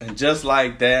And just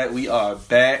like that, we are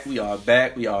back.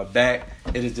 It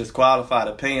is disqualified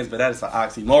opinions, but that is an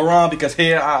oxymoron because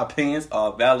here our opinions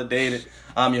are validated.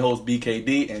 I'm your host,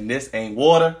 BKD, and this ain't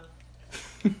water.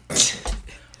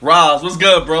 Roz, what's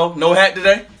good, bro? No hat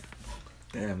today?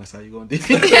 Damn, that's how you gonna do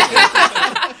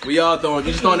it. We all throwing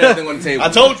everything on the table. I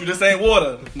told you, this ain't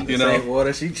water. This ain't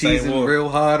water. She cheesing real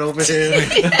hard over here.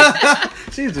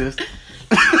 She's just...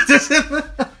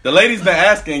 The ladies been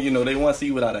asking, they want to see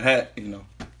you without a hat,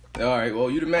 All right, well,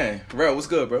 you the man. Bro, what's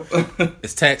good, bro?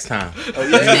 It's tax time. Oh,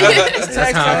 yeah. It's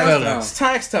tax time. It's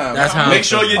tax time. That's how Make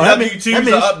sure your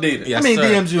W-2s are updated. Yes,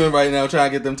 DMs you in right now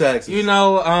trying to get them taxes.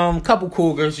 Couple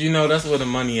cougars, that's where the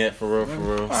money at, for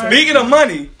real. Right. Speaking of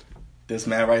money, this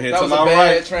man right here that to was my a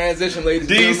bad right, transition, ladies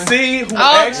and gentlemen. DC, who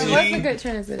that's a actually good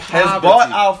transition. has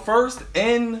bought our first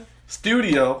in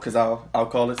studio, because I'll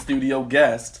call it studio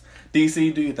guest.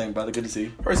 DC, do you think, brother? Good to see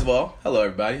you. First of all, hello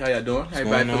everybody. How y'all doing?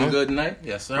 Everybody feeling good tonight?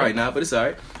 Yes, sir. All right now, but it's all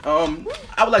right.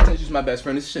 I would like to introduce my best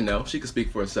friend. This is Chanel. She can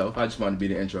speak for herself. I just wanted to be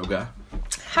the intro guy.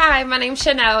 Hi, my name's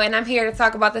Chanel, and I'm here to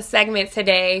talk about the segment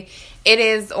today. It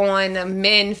is on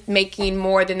men making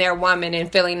more than their woman and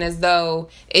feeling as though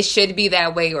it should be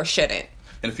that way or shouldn't.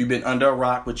 And if you've been under a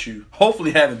rock, which you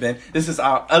hopefully haven't been, this is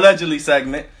our allegedly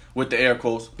segment with the air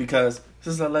quotes, because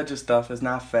this is alleged stuff. It's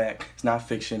not fact. It's not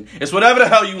fiction. It's whatever the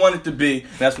hell you want it to be.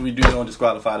 That's what we do on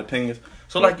Disqualified Opinions.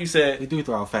 So like you said, we do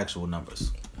throw out factual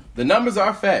numbers. The numbers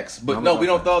are facts, but numbers we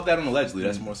don't throw out that on allegedly.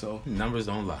 That's more so. Numbers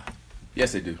don't lie.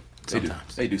 Yes, they do.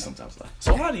 Sometimes. They do sometimes lie.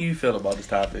 So how do you feel about this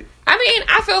topic? I mean,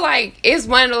 I feel like it's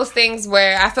one of those things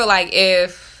where I feel like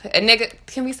if a nigga...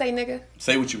 Can we say nigga?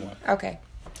 Say what you want. Okay.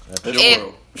 That's your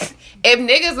world. If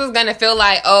niggas was gonna feel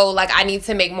like, oh, like I need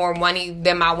to make more money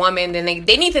than my woman, then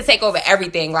they need to take over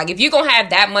everything. Like if you're gonna have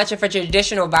that much of a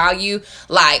traditional value,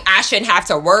 like I shouldn't have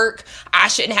to work, I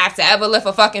shouldn't have to ever lift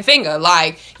a fucking finger.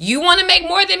 Like you want to make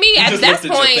more than me at that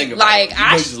point, like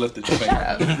I just lifted your finger.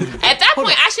 At that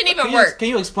point I shouldn't even work. Can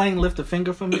you explain lift a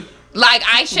finger for me? Like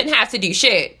I shouldn't have to do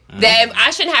shit. That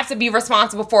I shouldn't have to be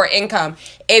responsible for income.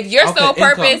 If your sole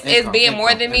purpose is being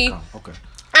more than me. Okay.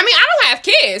 I mean, I don't have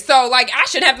kids, so, like, I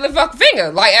shouldn't have to lift a fucking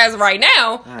finger. Like, as of right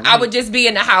now, I would just be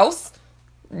in the house,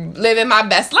 living my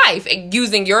best life, and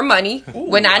using your money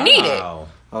when I need it.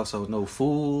 Oh, so no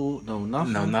food, no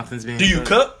nothing? No, nothing's being Do you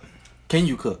cook? Can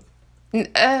you cook? You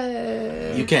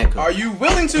can't cook. Are you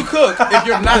willing to cook if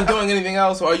you're not doing anything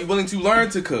else, or are you willing to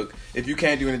learn to cook if you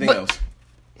can't do anything else?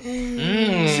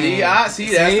 See, that's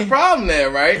the problem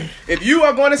there, right? If you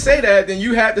are going to say that, then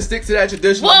you have to stick to that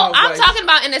traditional. Well, I'm talking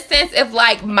about in a sense if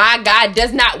like my guy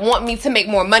does not want me to make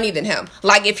more money than him.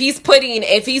 Like if he's putting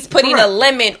a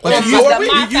limit on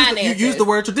my finances. You use the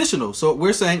word traditional, so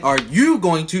we're saying, are you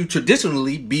going to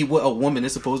traditionally be what a woman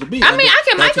is supposed to be? I mean, I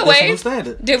can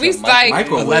microwave. Did we like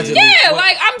microwave? Yeah,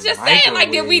 like I'm just saying, like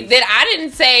I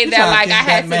didn't say that like I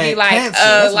had to be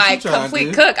like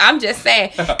complete cook. I'm just saying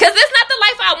because that's not the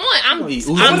life I want. I'm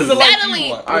settling.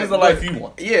 What is the life you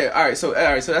want? Yeah, all right. So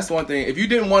that's one thing. If you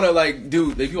didn't want to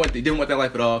didn't want that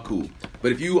life at all, cool.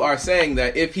 But if you are saying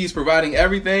that if he's providing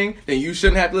everything, then you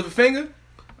shouldn't have to lift a finger.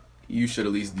 You should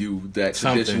at least do that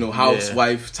traditional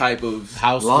housewife type of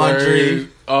house laundry,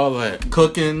 all that,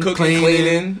 cooking,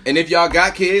 cleaning, and if y'all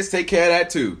got kids, take care of that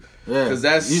too. Yeah, because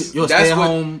that's you're stay at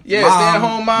home. Yeah, stay at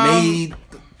home mom, maid,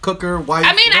 cooker, wife.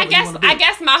 I mean, I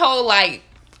guess my whole like.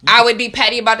 I would be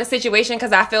petty about the situation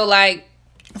because I feel like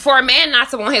for a man not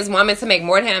to want his woman to make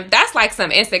more than him, that's like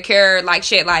some insecure like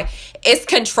shit. Like it's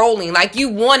controlling. Like you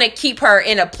want to keep her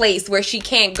in a place where she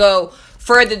can't go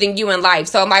further than you in life.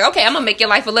 So I'm like, okay, I'm gonna make your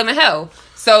life a living hell.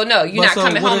 So no, you're not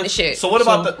coming home to shit. So what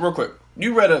about real quick?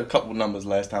 You read a couple numbers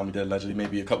last time we did allegedly,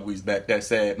 maybe a couple weeks back, that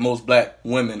said most black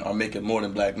women are making more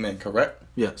than black men. Correct?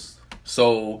 Yes.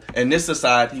 So in this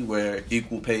society where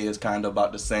equal pay is kind of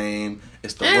about the same,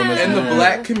 it's the women in the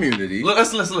black community.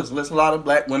 Listen. A lot of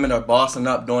black women are bossing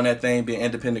up, doing that thing, being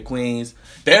independent queens.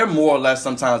 They're more or less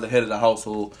sometimes the head of the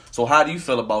household. So how do you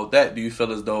feel about that? Do you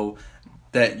feel as though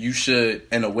that you should,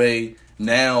 in a way,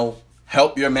 now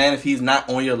help your man if he's not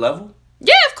on your level?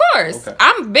 Yeah, of course. Okay.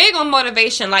 I'm big on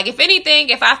motivation. Like, if anything,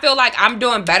 if I feel like I'm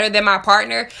doing better than my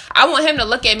partner, I want him to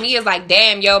look at me as like,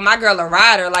 damn, yo, my girl a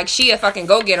rider. Like, she a fucking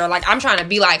go-getter. Like, I'm trying to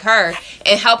be like her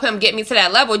and help him get me to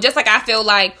that level. Just like I feel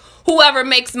like whoever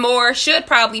makes more should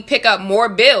probably pick up more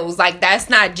bills. Like, that's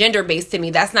not gender-based to me.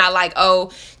 That's not like,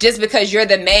 oh, just because you're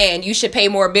the man, you should pay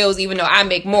more bills even though I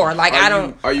make more. Like, I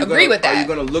don't agree with that. Are you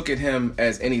going to look at him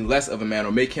as any less of a man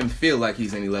or make him feel like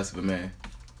he's any less of a man?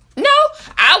 No,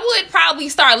 I would probably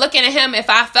start looking at him if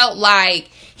I felt like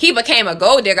he became a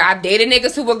gold digger. I've dated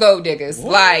niggas who were gold diggers.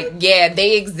 What? Like, yeah,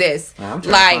 they exist. I'm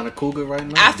trying to find a cougar right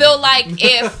now. I feel like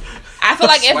if I feel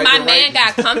like if Swipe my it man right.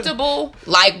 got comfortable,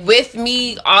 like with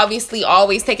me, obviously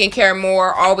always taking care of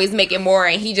more, always making more,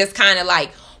 and he just kind of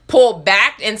like pulled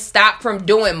back and stopped from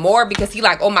doing more because he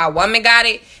like, oh, my woman got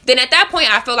it, then at that point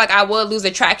I feel like I would lose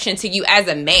attraction to you as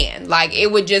a man. Like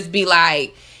it would just be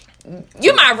like,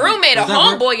 you my roommate or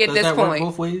homeboy at this point.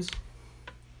 Both ways.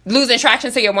 Losing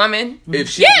attraction to your woman. If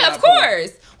she's Yeah, not of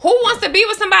course. Who wants to be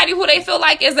with somebody who they feel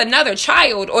like is another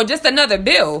child or just another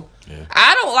bill? Yeah.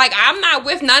 I'm not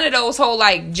with none of those whole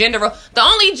like gender. The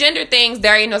only gender things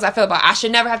Darian knows I feel about, I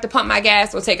should never have to pump my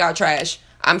gas or take out trash.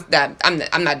 I'm not doing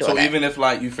that. So even if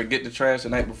like you forget the trash the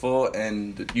night before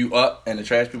and you up and the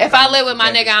trash people. If I live with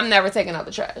my nigga, I'm never taking out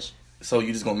the trash. So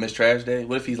you just gonna miss trash day?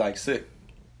 What if he's like sick?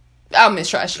 I'll miss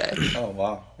trash day. Oh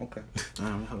wow. Okay.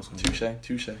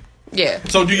 Touche. Yeah.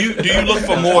 So do you look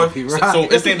for more? Right. So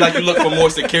it seems like you look for more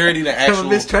security than actual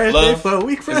miss trash love. day for a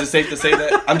week, Is it safe to say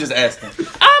that? I'm just asking.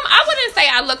 I wouldn't say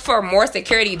I look for more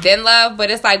security than love,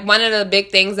 but it's like one of the big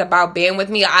things about being with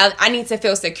me. I need to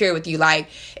feel secure with you. Like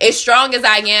as strong as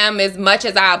I am, as much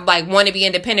as I like want to be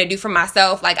independent, do for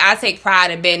myself. Like I take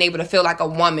pride in being able to feel like a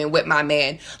woman with my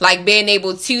man. Like being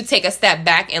able to take a step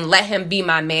back and let him be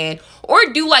my man. Or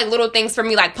do like little things for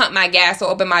me, like pump my gas or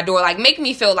open my door, like make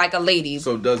me feel like a lady.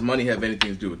 So does money have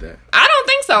anything to do with that? I don't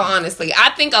think so, honestly. I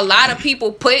think a lot of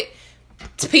people put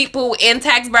people in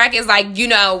tax brackets, like, you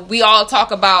know, we all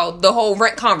talk about the whole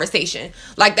rent conversation.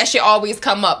 Like that shit always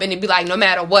come up and it'd be like, no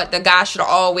matter what, the guy should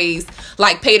always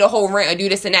like pay the whole rent or do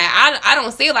this and that. I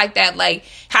don't see it like that. Like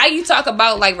how you talk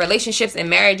about like relationships and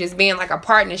marriages being like a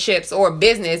partnerships or a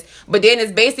business, but then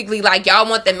it's basically like y'all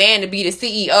want the man to be the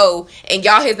CEO and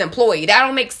y'all his employee. That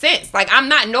don't make sense. Like I'm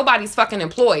not nobody's fucking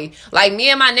employee. Like me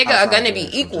and my nigga are gonna be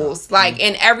equals, like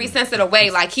in every sense of the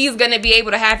way. Like he's gonna be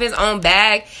able to have his own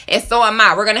bag and so am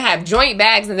I. We're gonna have joint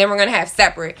bags and then we're gonna have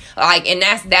separate. Like, and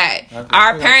that's that.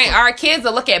 Our kids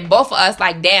will look at both of us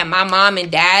like, damn, my mom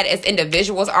and dad as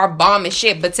individuals are bomb as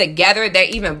shit, but together they're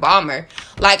even bomber.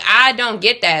 Like, I don't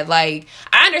get that. Like,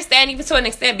 I understand even to an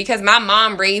extent because my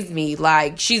mom raised me.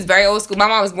 Like, she's very old school. My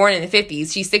mom was born in the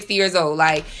 50s. She's 60 years old.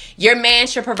 Like, your man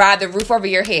should provide the roof over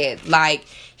your head. Like,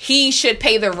 he should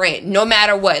pay the rent no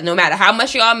matter what, no matter how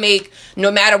much y'all make, no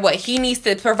matter what. He needs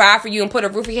to provide for you and put a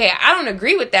roof over your head. I don't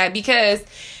agree with that because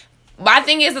my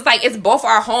thing is, it's like, it's both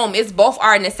our home. It's both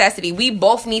our necessity. We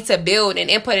both need to build and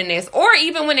input in this. Or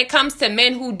even when it comes to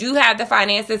men who do have the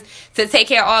finances to take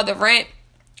care of all the rent,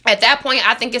 at that point,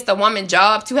 I think it's the woman's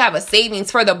job to have a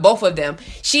savings for the both of them.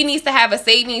 She needs to have a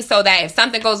savings so that if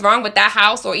something goes wrong with that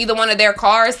house or either one of their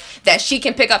cars, that she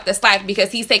can pick up the slack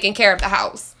because he's taking care of the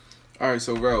house. All right,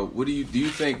 so Ro, what do you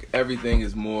think everything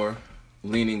is more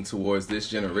leaning towards this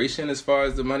generation as far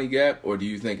as the money gap, or do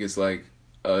you think it's like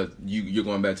you're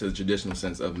going back to the traditional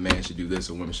sense of man should do this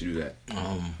or women should do that?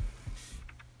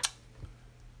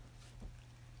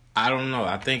 I don't know.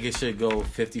 I think it should go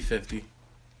 50-50.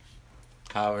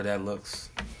 However that looks,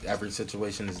 every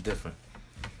situation is different.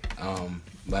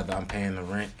 Whether I'm paying the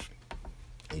rent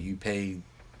and you pay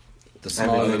the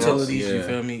small utilities, you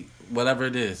feel me? Whatever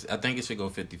it is, I think it should go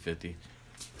 50-50.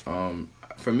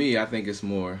 For me, I think it's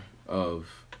more of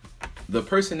the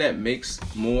person that makes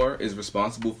more is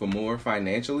responsible for more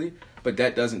financially, but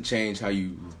that doesn't change how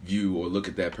you view or look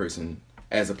at that person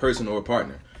as a person or a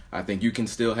partner. I think you can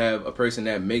still have a person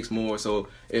that makes more. So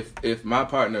if my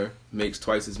partner makes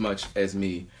twice as much as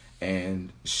me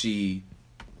and she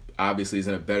obviously is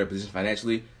in a better position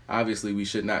financially, obviously we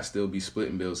should not still be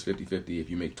splitting bills 50-50 if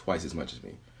you make twice as much as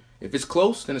me. If it's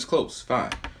close, then it's close,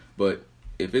 fine. But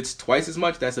if it's twice as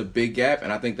much, that's a big gap,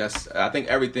 and I think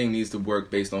everything needs to work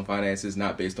based on finances,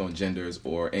 not based on genders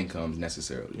or incomes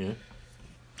necessarily. Yeah.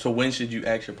 So when should you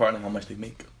ask your partner how much they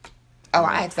make? Oh,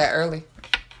 I asked that early.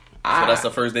 So that's a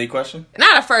first date question?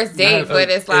 Not a first date, but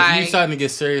it's like... If you're starting to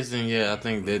get serious, then yeah, I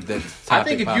think that's... I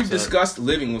think if you've discussed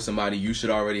living with somebody, you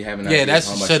should already have an idea that of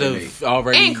how much should they make. have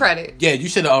already... And credit. Yeah, you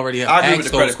should have already I agree asked with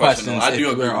the those credit question, questions. though. I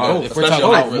do agree with both, If we're talking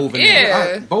especially about moving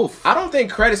Yeah. Both. I don't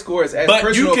think credit score is as But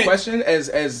personal you can- a question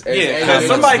as Yeah, because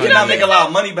somebody cannot make a lot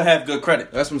of money but have good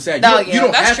credit. That's what I'm saying. No, You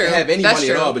don't that's have true. to have any That's money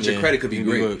at true. all, but your credit could be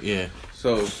great. Yeah.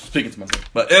 So Speaking to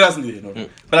myself. But it doesn't need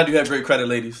it. But I do have great credit,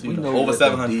 ladies. You know, over what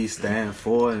 700. the D stand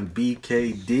for and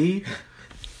BKD.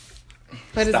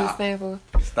 What does Stop. it stand for?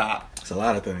 Stop. It's a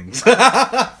lot of things.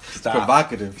 Stop.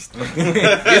 Provocative.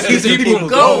 Let's keep people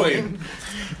going.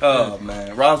 Oh,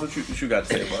 man. Roz, what you got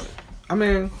to say about it? I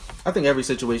mean, I think every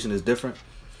situation is different.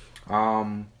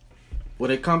 When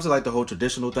it comes to like the whole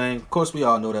traditional thing, of course we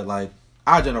all know that like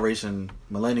our generation,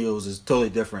 millennials, is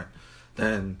totally different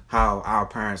than how our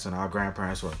parents and our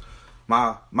grandparents were.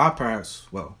 My parents,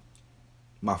 well,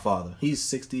 my father, he's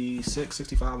 66,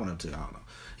 65, one of them two, I don't know.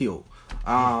 He old.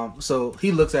 So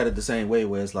he looks at it the same way,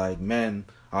 where it's like men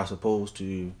are supposed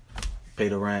to pay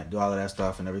the rent, do all of that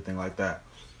stuff, and everything like that.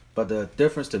 But the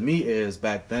difference to me is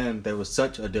back then there was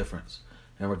such a difference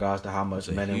in regards to how much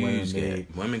men and women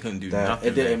made. Women couldn't do that nothing.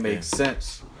 it didn't make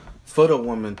sense for the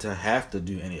woman to have to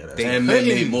do any of that. And men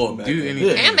made more back then.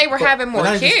 anything. And they were having more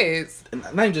kids.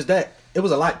 Not even just that. It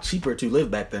was a lot cheaper to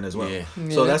live back then as well. Yeah.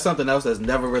 So that's something else that's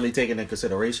never really taken into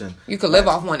consideration. You could live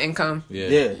off one income.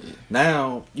 Yeah.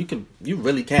 Now you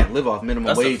really can't live off minimum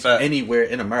That's a wage fact. anywhere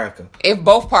in America. If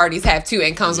both parties have 2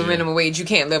 incomes with minimum wage, you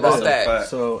can't live That's off a that. fact.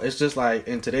 So it's just like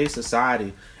in today's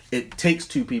society, it takes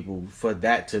 2 people for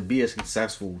that to be a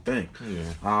successful thing.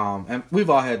 Yeah. And we've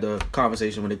all had the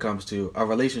conversation when it comes to a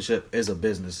relationship is a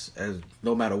business, as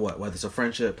no matter what, whether it's a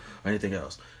friendship or anything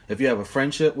else. If you have a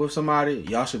friendship with somebody,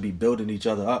 y'all should be building each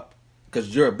other up.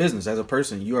 Because you're a business. As a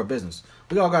person, you're a business.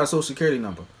 We all got a social security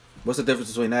number. What's the difference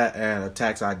between that and a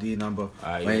tax ID number or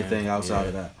anything outside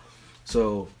of that?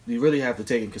 So you really have to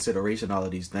take in consideration all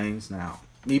of these things. Now,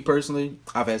 me personally,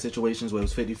 I've had situations where it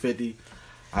was 50-50.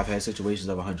 I've had situations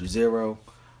of 100-0.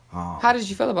 How did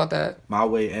you feel about that? My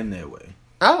way and their way.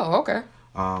 Oh, okay.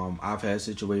 I've had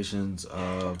situations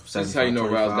of 75-25. That's how you know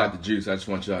Riles got the juice. I just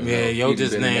want y'all to know. Yeah, yo He's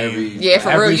just been in named- Yeah, for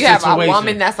real. Every You have a situation.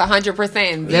 woman that's 100%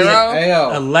 Hey, zero.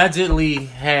 yo. Allegedly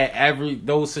had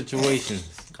those situations.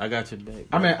 I got your back.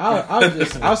 I mean,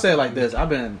 I'll say it like this. I've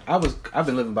been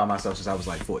living by myself since I was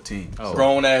like 14. So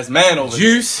Grown ass man over there.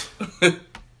 Juice.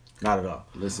 not at all.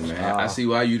 Listen, man, I see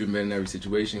why you've been in every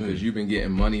situation because you've been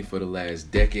getting money for the last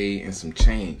decade and some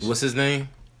change. What's his name?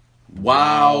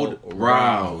 Wild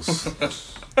Rouse.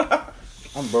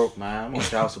 I'm broke, man. I'm on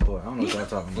child support. I don't know what y'all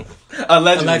talking about.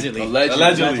 Allegedly.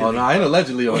 Allegedly. Oh no, I ain't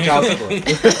allegedly on child support.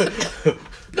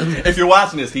 If you're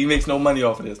watching this, he makes no money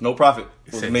off of this. No profit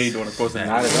was made during the course of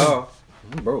Not the at all.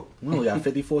 I'm broke. We only got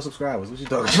 54 subscribers. What you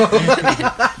talking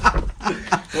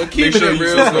about? Well, keep sure it you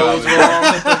real subscribe.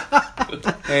 goes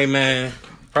wrong. Hey man,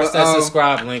 press that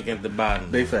subscribe link at the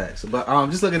bottom. Big facts. But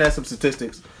just looking at some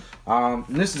statistics. And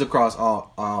this is across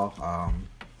all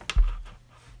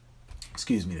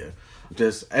excuse me there.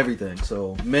 Just everything.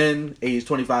 So men aged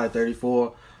 25 to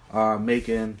 34 are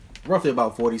making roughly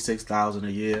about $46,000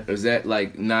 a year. Is that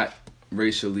like not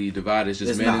racially divided? It's just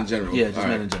It's men not. in general. Yeah, just All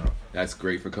men right. in general. That's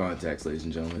great for context, ladies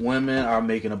and gentlemen. Women are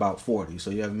making about 40.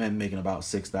 So you have men making about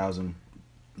 6,000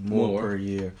 more per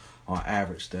year on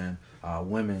average than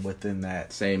women within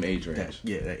that Same age range.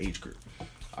 that age group.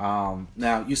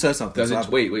 Now you said something. Does so it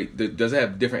wait? Does it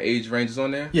have different age ranges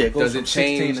on there? Yeah, it goes Does from it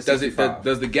 16 change? to Does it 65.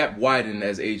 does the gap widen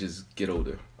as ages get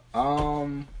older?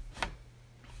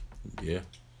 Yeah.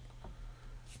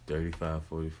 35,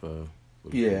 45.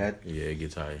 Yeah. Yeah, it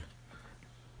gets higher.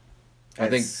 I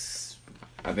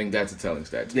think that's a telling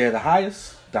stat. Yeah, the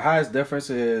highest difference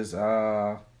is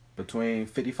between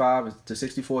 55 to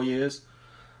 64 years.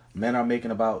 Men are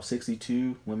making about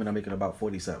 62. Women are making about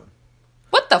 47.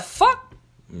 What the fuck?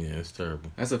 Yeah, it's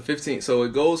terrible. That's a 15. So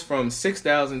it goes from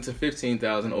 6,000 to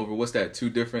 15,000 over what's that? 2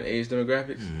 different age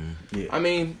demographics. Yeah. I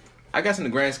mean, I guess in the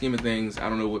grand scheme of things, I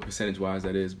don't know what percentage wise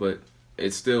that is, but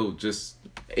it's still just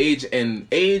age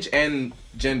and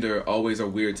gender always are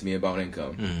weird to me about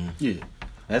income. Yeah.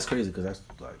 That's crazy because that's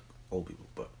like old people,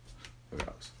 but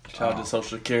regardless. Shout out to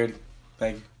Social Security.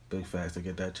 Thank you. Big facts to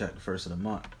get that check the first of the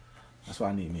month. That's why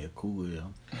I need me a cool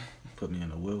wheel. Put me in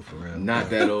the wheel for real. Not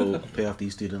that old. Pay off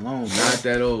these student loans. Not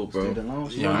that old, bro. Student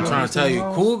loans. Yeah, I'm trying to tell you,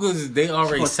 Cougars, they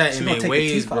already set in their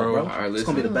ways, bro. All right, It's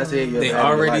gonna be the listen. best year you They ever had in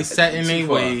your already life. set in their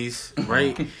ways,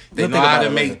 right? They know how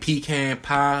to make pecan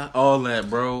pie, all that,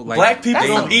 bro. Like, Black people That's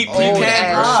don't some eat old pecan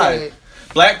ass pie. shit.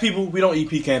 Black people, we don't eat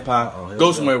pecan pie. here Go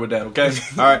we somewhere with that, okay?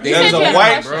 All right, You that is said you a had a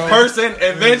white question. person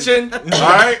invention. All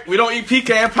right, we don't eat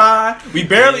pecan pie. We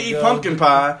barely eat pumpkin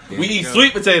pie. We eat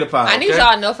sweet potato pie. I need okay?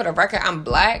 y'all to know for the record, I'm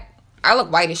black. I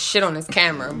look white as shit on this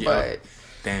camera, but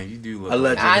damn, you do look.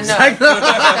 Allegedly. I know.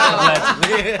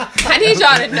 I need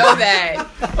y'all to know that.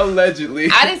 Allegedly.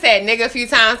 I done said nigga a few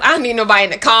times. I don't need nobody in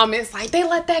the comments like they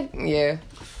let that. Yeah.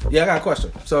 Yeah, I got a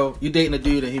question. So you dating a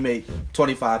dude and he made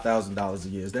 $25,000 a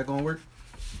year? Is that gonna work?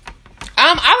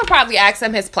 I would probably ask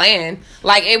him his plan.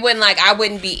 Like it wouldn't like I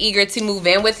wouldn't be eager to move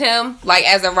in with him. Like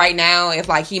as of right now, if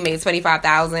like he made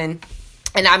 $25,000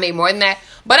 and I made more than that.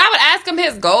 But I would ask him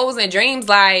his goals and dreams.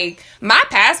 Like my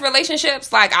past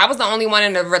relationships, like I was the only one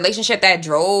in the relationship that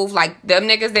drove. Like them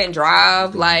niggas didn't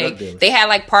drive. Like they had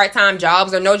like part-time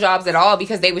jobs or no jobs at all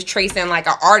because they was tracing like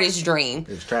an artist dream. It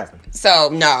was trapping. So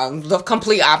no, the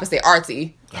complete opposite,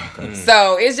 artsy.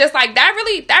 So it's just like that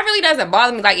really doesn't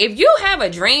bother me. Like if you have a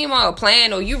dream or a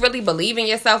plan or you really believe in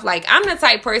yourself, like I'm the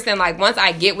type person, like once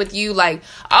I get with you, like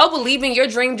I'll believe in your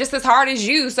dream just as hard as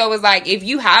you. So it's like if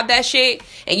you have that shit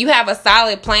and you have a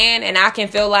solid plan and I can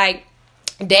feel like,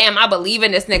 damn, I believe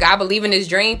in this nigga, I believe in this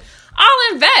dream,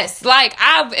 I'll invest. Like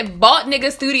I've bought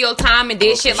niggas studio time and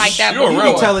did shit like that You're before.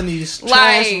 real. You telling these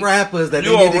trash Like, rappers that they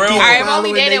you need a to keep real one. I've only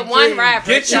following dated their one dream. rapper.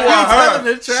 Get you so- a telling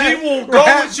her. the trash She will go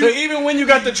with you rappers. even when you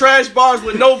got the trash bars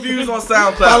with no views on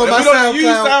SoundCloud. Follow And my we don't use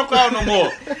SoundCloud. SoundCloud no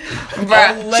more.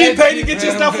 Bruh. She paid to get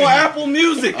your stuff on Apple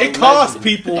Music. It costs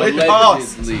people. It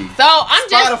costs. Allegedly. So I'm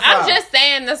Spotify. just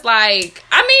saying this. Like,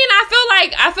 I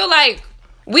mean, I feel like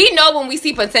we know when we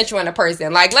see potential in a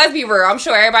person. Like, let's be real. I'm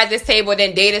sure everybody at this table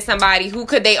then dated somebody who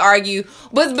could they argue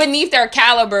was beneath their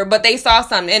caliber, but they saw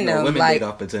something in No, them. women Like, date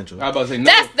off potential. I was about to say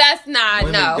no. that's not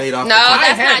Women no date off no potential. that's I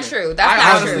not haven't. true. That's I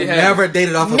not honestly true. haven't. Never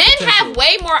dated off of Men potential. have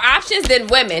way more options than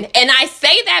women, and I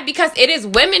say that because it is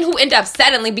women who end up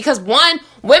settling. Because one,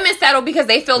 women settle because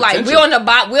they feel like we're on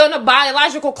the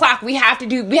biological clock. We have to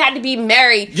be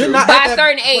married You're not by at a that-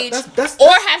 certain but age, that's- or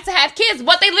have to have kids.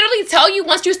 What they literally tell you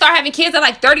once you start having kids at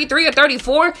like 33 or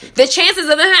 34, the chances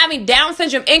of them having Down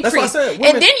syndrome That's what I increase. said.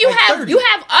 Women And then you like have 30. you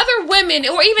have other women,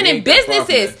 or even in ain't that far from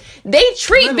businesses. that. They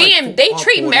treat Women like they all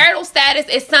treat 40. marital status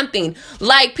as something.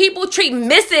 Like people treat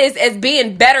misses as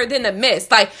being better than the miss.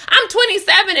 Like I'm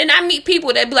 27 and I meet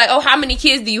people that be like, "Oh, how many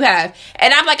kids do you have?"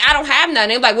 And I'm like, "I don't have none."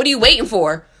 They're like, "What are you waiting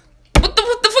for?" What the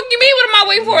fuck you mean? What am I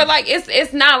waiting for? Like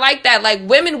it's not like that. Like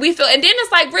women, we feel, and then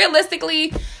it's like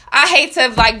realistically, I hate to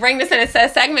like bring this in a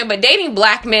segment, but dating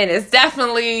black men is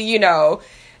definitely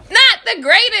not the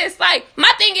greatest. Like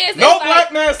my thing is, No it's black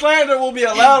like, man slander will be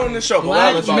allowed on the show.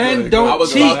 Black men don't I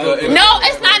was cheat. about to- no,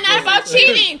 it's not about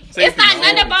cheating. It's not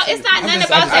none about I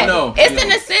that. know.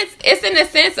 It's in the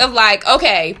sense of like,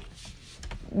 okay,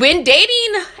 when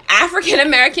dating African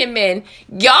American men,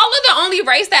 y'all are the only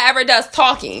race that ever does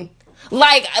talking.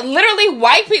 Like literally,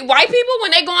 white people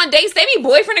when they go on dates, they be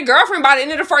boyfriend and girlfriend by the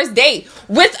end of the first date.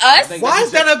 With us, Why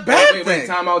is that a bad Wait, thing?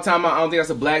 time out. I don't think that's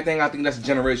a black thing. I think that's a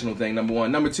generational thing, number one.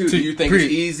 Number two, do you think it's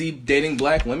easy dating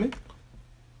black women?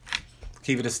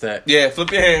 Keep it a stack. Yeah,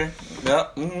 flip your hair.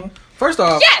 Yep. Mm-hmm. First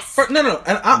off, Yes! no.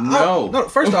 No.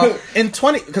 First off,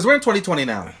 because we're in 2020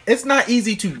 now, it's not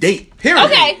easy to date. Period.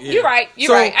 okay, you're right. You're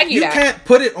So right. I get you that. can't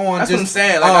put it on That's just what I'm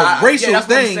saying. Like, racial that's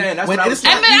what I'm thing saying. That's when what I it's was-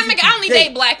 not easy I to only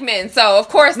date black men, so of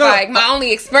course, No, like my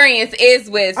only experience is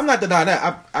with. I'm not denying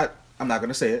that. I'm not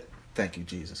gonna say it. Thank you,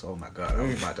 Jesus. Oh my God, we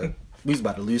was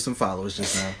about to lose some followers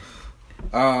just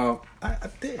now. I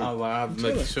did. Oh, well, I'm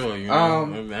making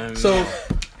sure. So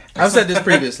I've said this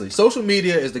previously. Social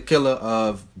media is the killer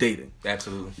of dating.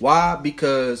 Absolutely. Why?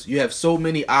 Because you have so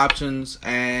many options,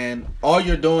 and all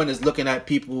you're doing is looking at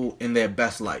people in their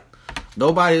best light.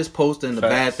 Nobody is posting the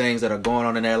bad things that are going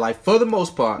on in their life for the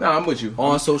most part. No, I'm with you.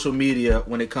 On social media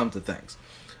when it comes to things,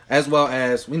 as well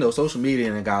as social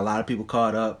media and got a lot of people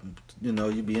caught up.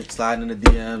 You be sliding in the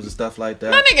DMs and stuff like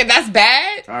that. No, nigga, that's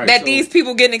bad. All right, that so these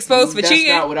people getting exposed for That's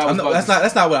cheating. not what I was about to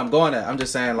That's not what I'm going at. I'm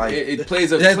just saying like It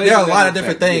plays a. there plays are a lot of negative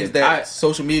different effect. things Yeah, that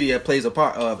social media plays a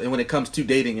part of, and when it comes to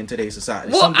dating in today's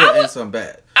society, Well, some I good would- and some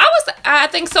bad. I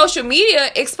think social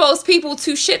media expose people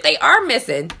to shit they are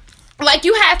missing. Like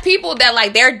you have people that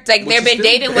like they've been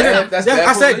dating with bad. them. That's Yeah, bad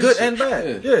I for said good and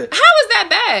relationship. bad. Yeah. How is that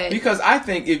bad? Because I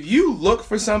think if you look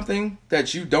for something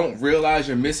that you don't realize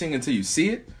you're missing until you see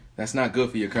it, that's not good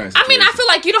for your current I situation. mean, I feel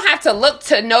like you don't have to look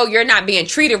to know you're not being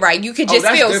treated right. You could Oh, just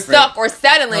that's feel different. stuck or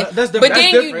settling. That's different. But That's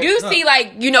then different. you do see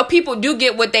like, people do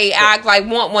get what they act like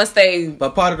want once they.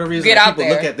 But part of the reason Get that out people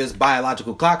there. look at this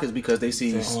biological clock is because they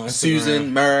see on Instagram.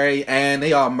 Susan, Murray, and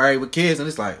they all married with kids, and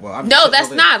it's like, well, I'm No, sitting that's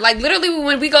over not. Like literally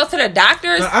when we go to the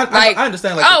doctors, No, I like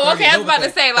understand. Like, oh, the okay. I was about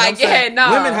to say like, yeah, no.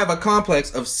 Women have a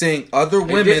complex of seeing other It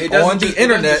women doesn't on the just- it doesn't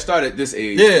internet. just start at this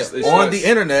age. Yeah, It's on just- the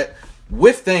internet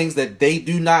with things that they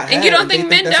do not have. And you don't they think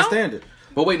men that's a don't? standard.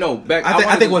 But wait, no. Back.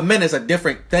 I think with men it's a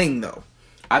different thing though.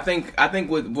 I think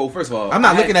with. Well, first of all, I'm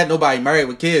not looking at nobody married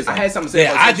with kids. I had something to say.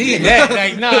 Yeah, about I social did media. that.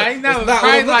 Like, no, I ain't never. That's not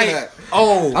what I'm Probably looking like, at.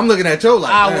 oh, I'm looking at your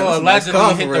life. I man, will this is nice allegedly car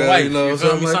hit for the real, wife. you know, You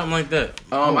feel me? like- Something like that.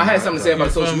 I had something to say about the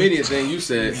You feel social me? media thing. You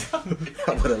said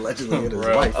I would allegedly hit his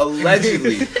wife.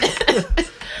 allegedly.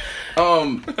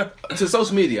 To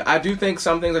social media, I do think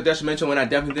some things are detrimental, and I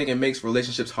definitely think it makes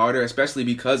relationships harder, especially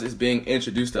because it's being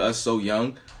introduced to us so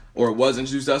young, or it was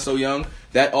introduced to us so young.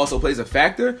 that also plays a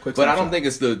factor. Quick But I don't snapshot. think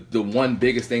it's the one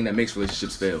biggest thing that makes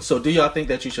relationships fail. So, do y'all think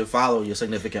that you should follow your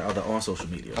significant other on social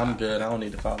media? I'm good. I don't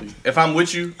need to follow you. If I'm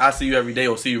with you, I see you every day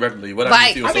or see you regularly. Whatever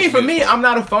Like, you see on I mean, social for media me, I'm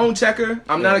not a phone checker.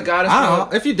 I'm not a guy that's I gonna-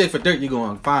 don't know. If you dig for dirt, you go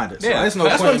and find it. So, Yeah, there's no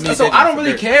That's point what in me I'm, so digging I don't for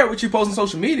really dirt. care what you post on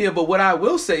social media, but what I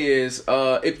will say is,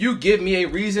 if you give me a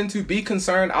reason to be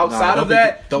concerned outside Nah, of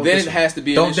that, then dis- it has to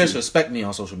be an Don't issue. disrespect me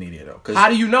on social media though. 'Cause How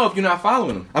do you know if you're not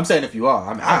following them? I'm saying if you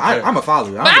are, I'm a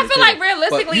follower. But I feel like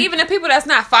realistically, even the people that's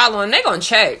not following, they gonna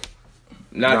check.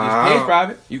 Not Nah. if your page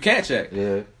private, you can't check.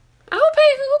 Yeah,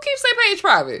 Who keeps their page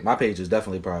private? my page is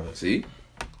definitely private. See?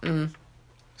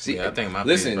 See, Yeah, I think my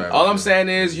listen, page private all I'm too. saying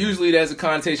is usually there's a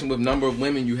connotation with number of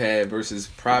women you have versus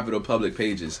private or public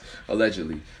pages,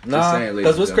 allegedly. Just Nah, saying, ladies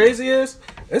because and what's gentlemen. crazy is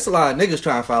it's a lot of niggas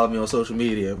trying to follow me on social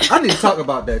media. I need to talk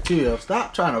about that too, yo.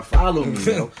 Stop trying to follow me,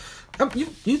 yo.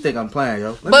 You think I'm playing,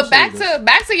 yo? Let me But show back you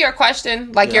this. to your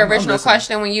question, like Yeah, your I'm original listening.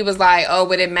 question when you was like, "Oh,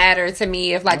 would it matter to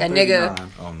me if like I'm a nigga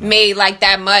 39. Oh, no. made like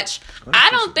that much?" I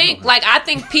push don't it think down. like I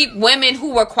think women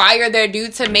who require their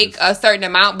dude to make a certain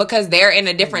amount because they're in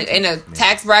a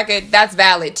tax bracket, that's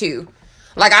valid too.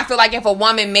 Like I feel like if a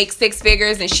woman makes six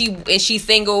figures and she's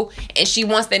single and she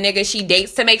wants the nigga she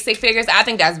dates to make six figures, I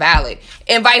think that's valid.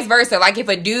 And vice versa. Like if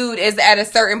a dude is at a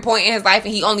certain point in his life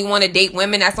and he only want to date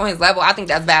women that's on his level, I think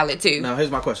that's valid too. Now, here's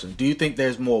my question: do you think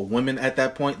there's more women at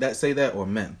that point that say that, or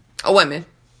men? A woman.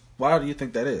 Why do you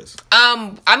think that is?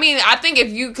 I mean, I think if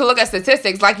you could look at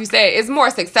statistics, like you said, it's more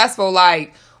successful,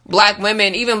 like black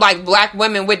women, even like black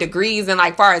women with degrees and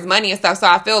like far as money and stuff. So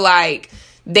I feel like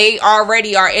they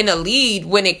already are in a lead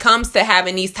when it comes to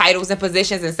having these titles and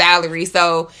positions and salary.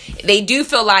 So they do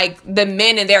feel like the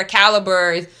men in their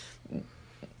caliber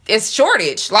is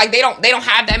shortage. Like they don't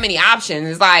have that many options.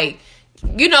 It's like,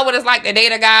 you know what it's like to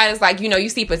date a guy. It's like, you know, you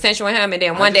see potential in him and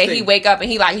then one just day he think- wake up and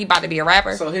he about to be a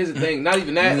rapper. So here's the thing. Not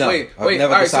even that. No, wait. I've All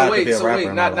never right. decided to be a So rapper wait.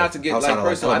 in my Not life, to get outside like of,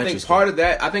 personal. I elementary think school. part of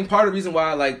that. I think part of the reason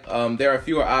why like there are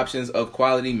fewer options of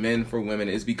quality men for women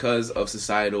is because of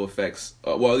societal effects.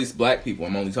 Well, at least black people.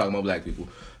 I'm only talking about black people.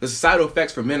 The societal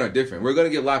effects for men are different. We're gonna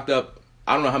get locked up.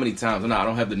 I don't know how many times. I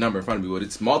don't have the number in front of me, but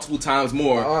it's multiple times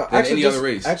more than any other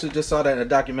race. Actually, just saw that in a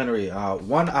documentary.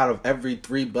 1 out of every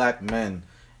 3 black men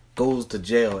goes to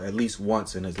jail at least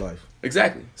once in his life.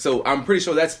 Exactly. So I'm pretty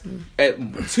sure that's at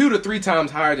 2 to 3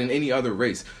 times higher than any other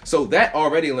race. So that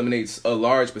already eliminates a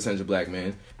large percentage of black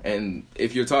men. And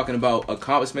if you're talking about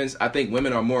accomplishments, I think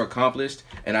women are more accomplished.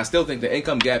 And I still think the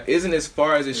income gap isn't as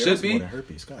far as it Yeah, should that's more be. than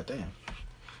herpes. God damn.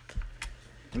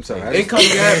 I'm sorry. Income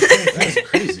gap That's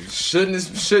crazy.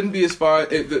 shouldn't be as far.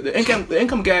 The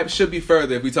income gap should be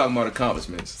further if we talking about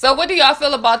accomplishments. So what do y'all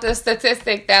feel about the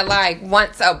statistic that like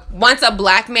once a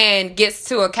black man gets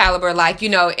to a caliber like, you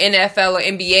know, NFL or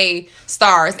NBA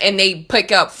stars and they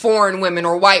pick up foreign women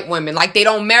or white women, like they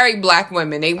don't marry black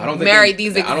women, they I don't think marry they-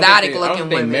 these I don't think exotic they- I looking don't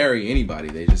think women. they marry anybody.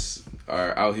 They just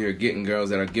are out here getting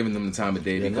girls that are giving them the time of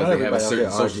day Yeah, because not they have a everybody certain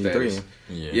out social here RG3. status.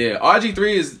 Yeah. Yeah,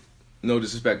 RG3 is no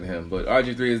disrespect to him, but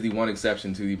RG3 is the one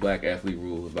exception to the black athlete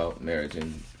rule about marriage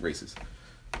and races.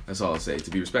 That's all I'll say,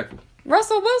 to be respectful.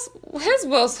 Russell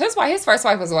his first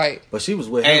wife was white. But she was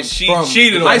with him And she from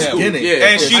cheated the on him. beginning. Yeah.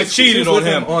 And she cheated on was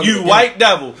with him. on the You beginning. white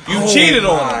devil. You Oh cheated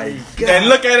on my him. God. And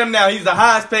look at him now. He's the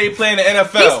highest paid player in the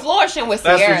NFL. He's flourishing with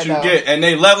That's Sierra what you though. get. And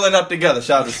they leveling up together.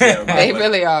 Shout out to Sierra. by the They way.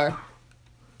 really are.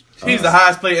 He's the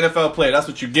highest paid NFL player. That's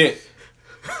what you get.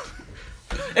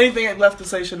 Anything left to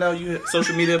say, Chanel? You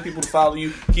social media people to follow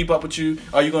you, keep up with you.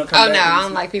 Are you going to come Oh back? no, I with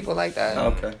don't us? like people like that.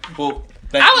 Okay. Well,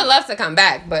 thank I you. would love to come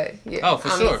back, but yeah. Oh, for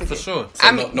I don't sure, need to for get- sure.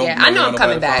 I mean, yeah, I know I'm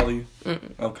coming back.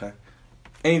 Okay.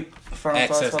 Any final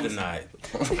thoughts, Access fellas?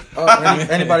 denied.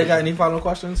 Anybody got any final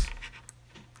questions?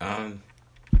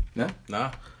 No?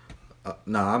 No.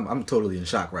 No, I'm totally in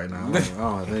shock right now. I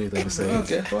don't have anything to say.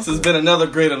 Okay. This has been another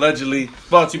great Allegedly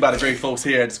brought to you by the great folks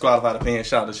here at Disqualified Opinion.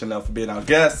 Shout out to Chanel for being our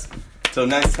guest. Till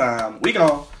next time, we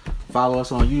gone. Follow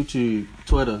us on YouTube,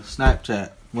 Twitter,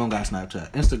 Snapchat. We don't got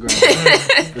Snapchat.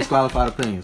 Instagram. Disqualified Opinions.